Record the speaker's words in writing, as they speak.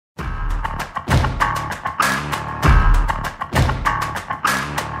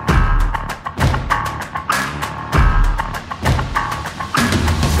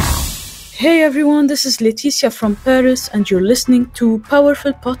Hey everyone, this is Laetitia from Paris, and you're listening to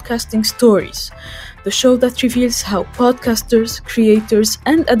Powerful Podcasting Stories, the show that reveals how podcasters, creators,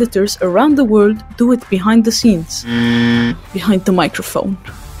 and editors around the world do it behind the scenes, behind the microphone.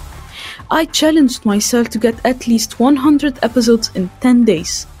 I challenged myself to get at least 100 episodes in 10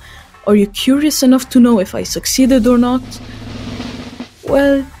 days. Are you curious enough to know if I succeeded or not?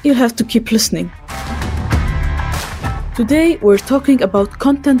 Well, you'll have to keep listening. Today, we're talking about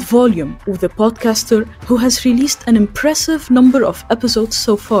content volume with a podcaster who has released an impressive number of episodes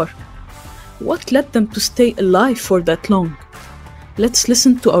so far. What led them to stay alive for that long? Let's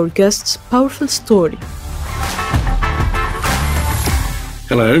listen to our guest's powerful story.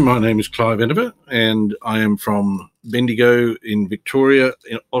 Hello, my name is Clive Enever, and I am from Bendigo in Victoria,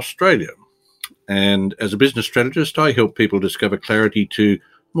 in Australia. And as a business strategist, I help people discover clarity to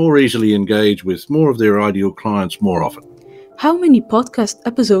more easily engage with more of their ideal clients more often. How many podcast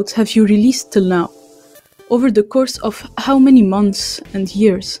episodes have you released till now? Over the course of how many months and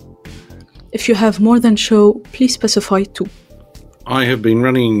years? If you have more than show, please specify too. I have been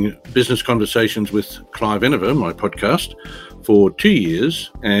running business conversations with Clive Enever, my podcast, for 2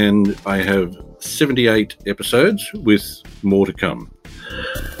 years, and I have 78 episodes with more to come.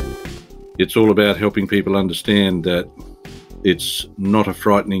 It's all about helping people understand that it's not a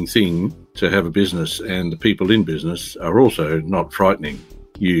frightening thing to have a business, and the people in business are also not frightening.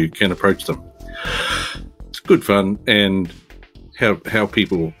 You can approach them. It's good fun, and how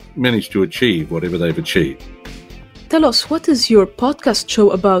people manage to achieve whatever they've achieved. Tell us, what is your podcast show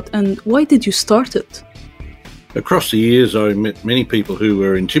about and why did you start it? Across the years, I met many people who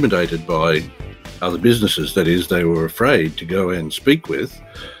were intimidated by other businesses. That is, they were afraid to go and speak with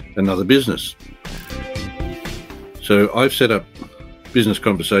another business. So I've set up business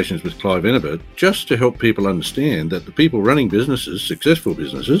conversations with Clive Enever just to help people understand that the people running businesses, successful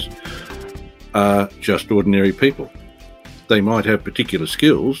businesses, are just ordinary people. They might have particular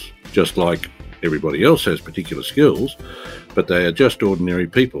skills, just like everybody else has particular skills, but they are just ordinary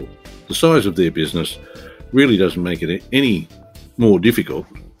people. The size of their business really doesn't make it any more difficult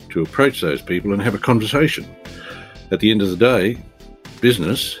to approach those people and have a conversation. At the end of the day,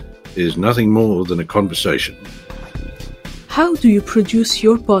 business is nothing more than a conversation. How do you produce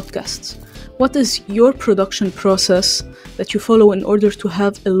your podcasts? What is your production process that you follow in order to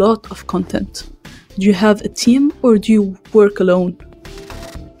have a lot of content? Do you have a team or do you work alone?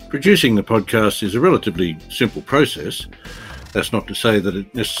 Producing the podcast is a relatively simple process. That's not to say that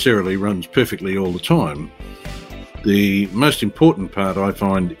it necessarily runs perfectly all the time. The most important part, I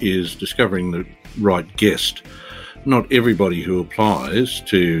find, is discovering the right guest. Not everybody who applies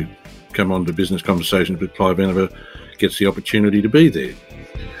to come on to Business Conversations with Clive Enever gets the opportunity to be there.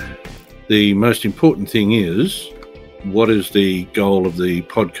 The most important thing is, what is the goal of the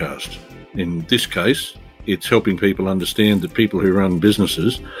podcast? In this case, it's helping people understand that people who run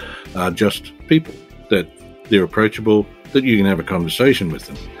businesses are just people, that they're approachable, that you can have a conversation with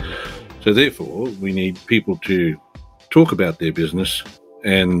them. So therefore, we need people to talk about their business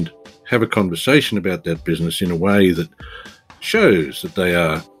and have a conversation about that business in a way that shows that they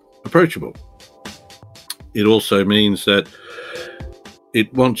are approachable. It also means that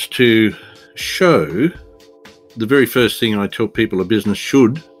it wants to show the very first thing I tell people a business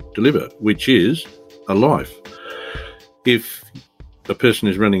should deliver, which is a life. If a person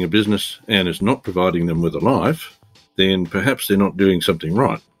is running a business and is not providing them with a life, then perhaps they're not doing something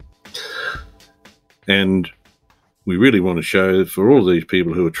right. And we really want to show for all these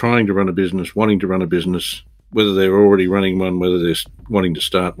people who are trying to run a business, wanting to run a business, whether they're already running one, whether they're wanting to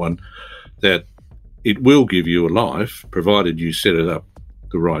start one, that it will give you a life, provided you set it up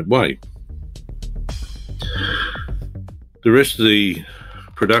the right way. The rest of the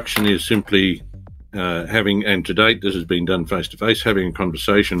production is simply having, and to date this has been done face-to-face, having a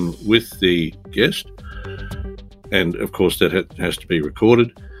conversation with the guest, and of course that has to be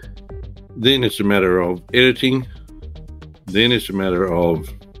recorded. Then it's a matter of editing, then it's a matter of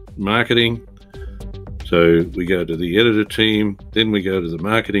marketing. So we go to the editor team, then we go to the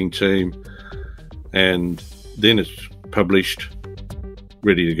marketing team, and then it's published,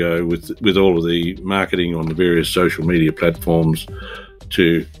 ready to go with all of the marketing on the various social media platforms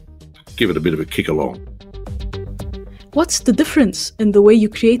to give it a bit of a kick along. What's the difference in the way you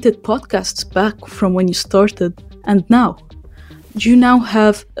created podcasts back from when you started and now? Do you now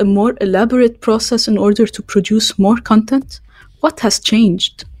have a more elaborate process in order to produce more content? What has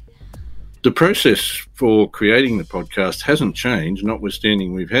changed? The process for creating the podcast hasn't changed,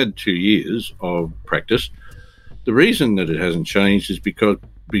 notwithstanding we've had 2 years of practice. The reason that it hasn't changed is because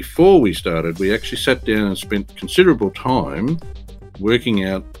before we started, we actually sat down and spent considerable time working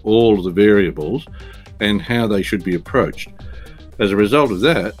out all of the variables and how they should be approached. As a result of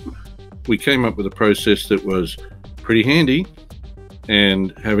that, we came up with a process that was pretty handy,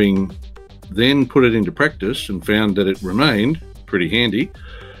 and having then put it into practice and found that it remained pretty handy,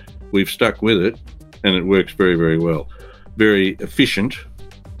 we've stuck with it, and it works very, very well. Very efficient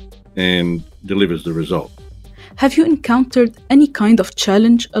and delivers the result. Have you encountered any kind of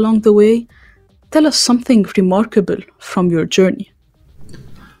challenge along the way? Tell us something remarkable from your journey.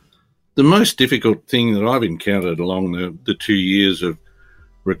 The most difficult thing that I've encountered along the 2 years of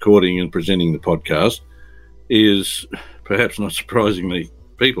recording and presenting the podcast is, perhaps not surprisingly,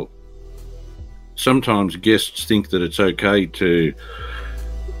 people. Sometimes guests think that it's okay to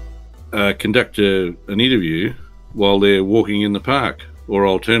conduct an interview while they're walking in the park, or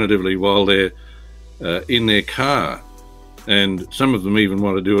alternatively while they're in their car, and some of them even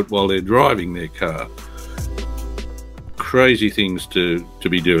want to do it while they're driving their car. Crazy things to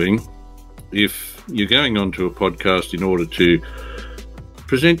be doing. If you're going onto a podcast in order to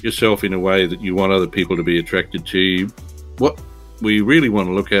present yourself in a way that you want other people to be attracted to you, what we really want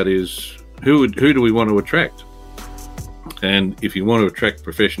to look at is who do we want to attract? And if you want to attract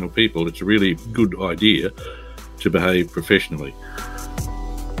professional people, it's a really good idea to behave professionally.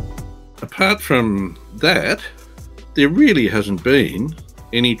 Apart from that, there really hasn't been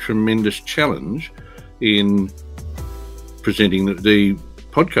any tremendous challenge in presenting the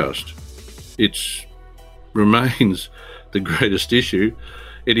podcast. It remains the greatest issue.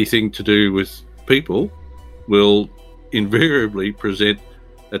 Anything to do with people will invariably present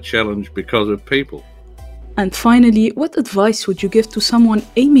a challenge because of people. And finally, what advice would you give to someone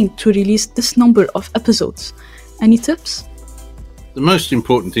aiming to release this number of episodes? Any tips? The most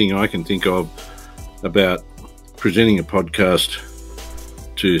important thing I can think of about presenting a podcast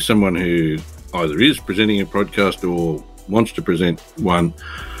to someone who either is presenting a podcast or wants to present one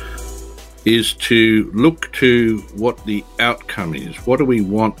is to look to what the outcome is. What do we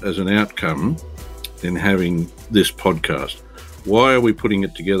want as an outcome in having this podcast? Why are we putting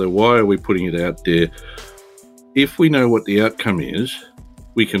it together? Why are we putting it out there? If we know what the outcome is,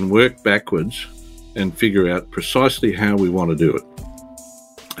 we can work backwards and figure out precisely how we want to do it.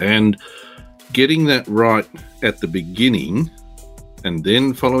 And getting that right at the beginning and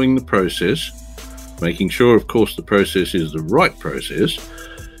then following the process, making sure, of course, the process is the right process.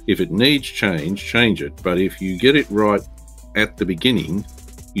 If it needs change, change it. But if you get it right at the beginning,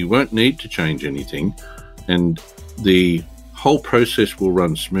 you won't need to change anything, and the whole process will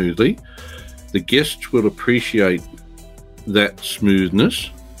run smoothly. The guests will appreciate that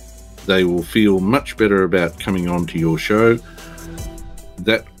smoothness. They will feel much better about coming on to your show.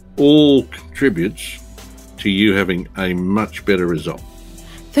 That all contributes to you having a much better result.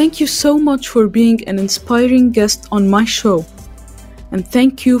 Thank you so much for being an inspiring guest on my show. And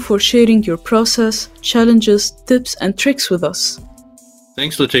thank you for sharing your process, challenges, tips, and tricks with us.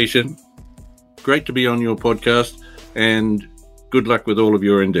 Thanks, Letitia. Great to be on your podcast, and good luck with all of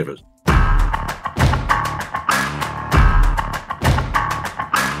your endeavours.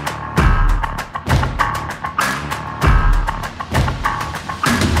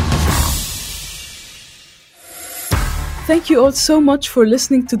 Thank you all so much for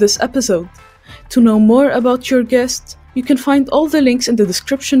listening to this episode. To know more about your guest, you can find all the links in the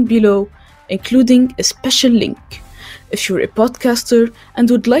description below, including a special link. If you're a podcaster and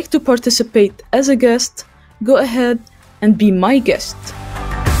would like to participate as a guest, go ahead and be my guest.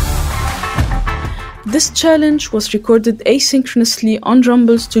 This challenge was recorded asynchronously on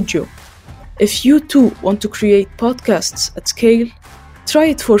Rumble Studio. If you too want to create podcasts at scale, try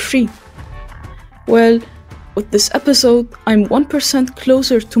it for free. Well, with this episode, I'm 1%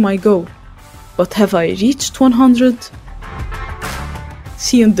 closer to my goal. But have I reached 100?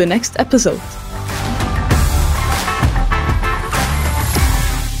 See you in the next episode.